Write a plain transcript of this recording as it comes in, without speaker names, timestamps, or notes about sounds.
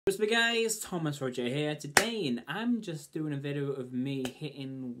What's up guys, Thomas Roger here today, and I'm just doing a video of me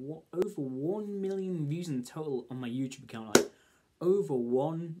hitting over 1 million views in total on my YouTube account. Like, over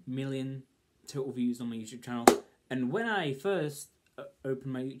 1 million total views on my YouTube channel. And when I first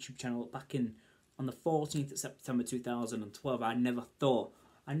opened my YouTube channel back on the 14th of September 2012, I never thought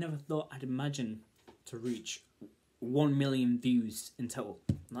I'd imagine to reach 1 million views in total.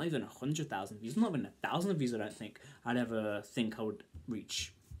 Not even 100,000 views, not even 1,000 views. I don't think I'd ever think I would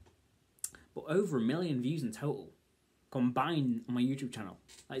reach. But over 1 million views in total, combined on my YouTube channel.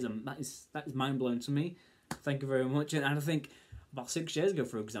 That is mind blowing to me. Thank you very much. And I think about 6 years ago,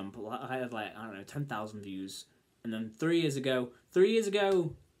 for example, I had like 10,000 views, and then 3 years ago,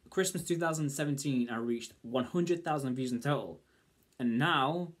 Christmas 2017, I reached 100,000 views in total, and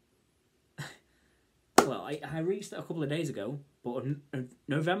now, well, I reached it a couple of days ago, but in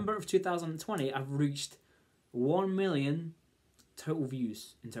November of 2020, I've reached 1 million. Total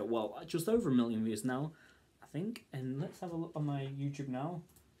views in total. Well, just over 1 million views now, I think. And let's have a look on my YouTube now.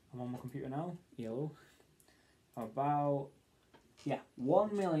 I'm on my computer now. Yellow. About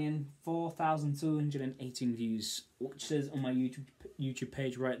 1,004,218 views, which says on my YouTube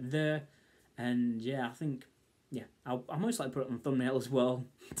page right there. And yeah, I think I'll most likely put it on the thumbnail as well.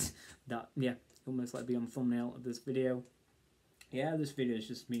 It'll most likely be on the thumbnail of this video. Yeah, this video is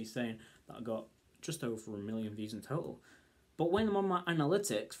just me saying that I got just over 1 million views in total. But when I'm on my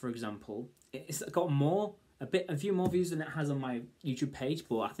analytics, for example, it's got a few more views than it has on my YouTube page,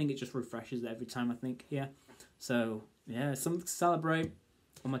 but I think it just refreshes every time, I think, yeah. So, yeah, something to celebrate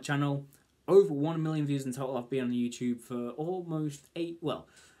on my channel. Over 1 million views in total. I've been on YouTube for almost I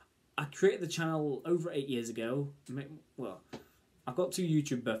created the channel over 8 years ago. Well, I've got 2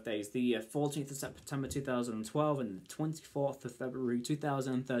 YouTube birthdays, the 14th of September 2012 and the 24th of February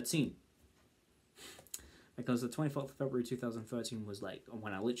 2013. Because the 24th of February 2013 was like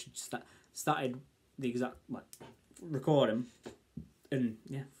when I literally started the exact recording, and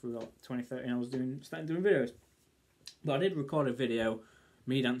yeah, throughout 2013 I was started doing videos. But I did record a video,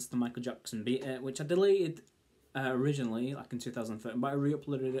 me dancing to Michael Jackson Beat It, which I deleted originally like in 2013, but I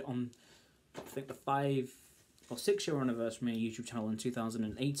re-uploaded it on I think the 5 or 6 year anniversary of my YouTube channel in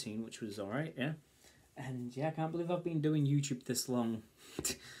 2018, which was alright, yeah. And yeah, I can't believe I've been doing YouTube this long.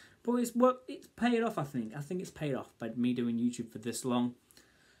 But it's paid off, I think. I think it's paid off by me doing YouTube for this long,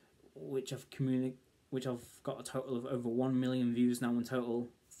 which I've got a total of over 1 million views now in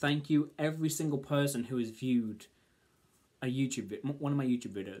total. Thank you, every single person who has viewed one of my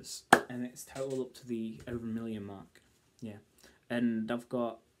YouTube videos, and it's total up to the over 1 million mark. Yeah, and I've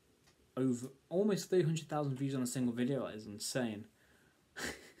got over almost 300,000 views on a single video. That is insane.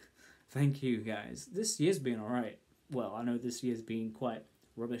 Thank you guys. This year's been alright. Well, I know this year's been quite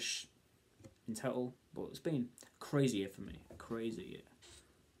rubbish in total, but it's been a crazy year for me. Crazy year.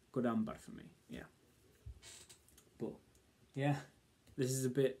 Good and bad for me, yeah. But yeah, this is a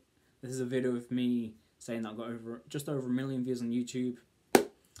video of me saying that I got just over 1 million views on YouTube.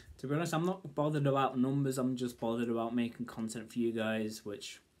 To be honest, I'm not bothered about numbers, I'm just bothered about making content for you guys,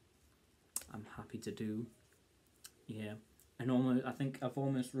 which I'm happy to do. Yeah. And I think I've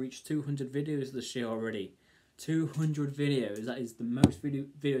almost reached 200 videos this year already. 200 videos, that is the most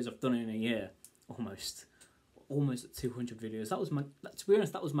videos I've done in a year, almost at 200 videos. To be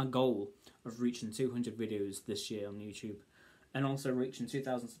honest, that was my goal of reaching 200 videos this year on YouTube, and also reaching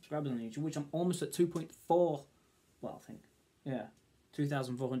 2,000 subscribers on YouTube, which I'm almost at 2.4, well, I think, yeah,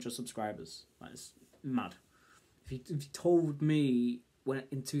 2,400 subscribers. That is mad. If you told me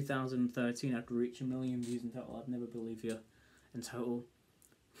in 2013 I'd reach 1 million views in total, I'd never believe you in total,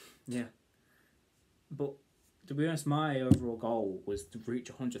 yeah. But to be honest, my overall goal was to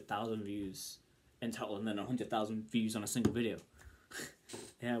reach 100,000 views in total, and then 100,000 views on a single video.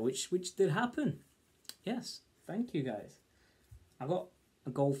 Yeah, which did happen. Yes, thank you guys. I got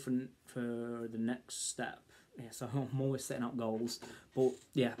a goal for the next step. Yeah, so I'm always setting up goals. But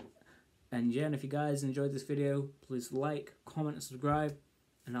yeah, and if you guys enjoyed this video, please like, comment, and subscribe,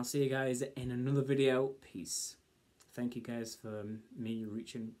 and I'll see you guys in another video. Peace. Thank you guys for me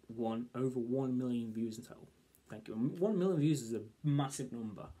reaching over 1 million views in total. Thank you. 1 million views is a massive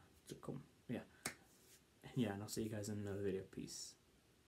number to come. Yeah. Yeah, and I'll see you guys in another video. Peace.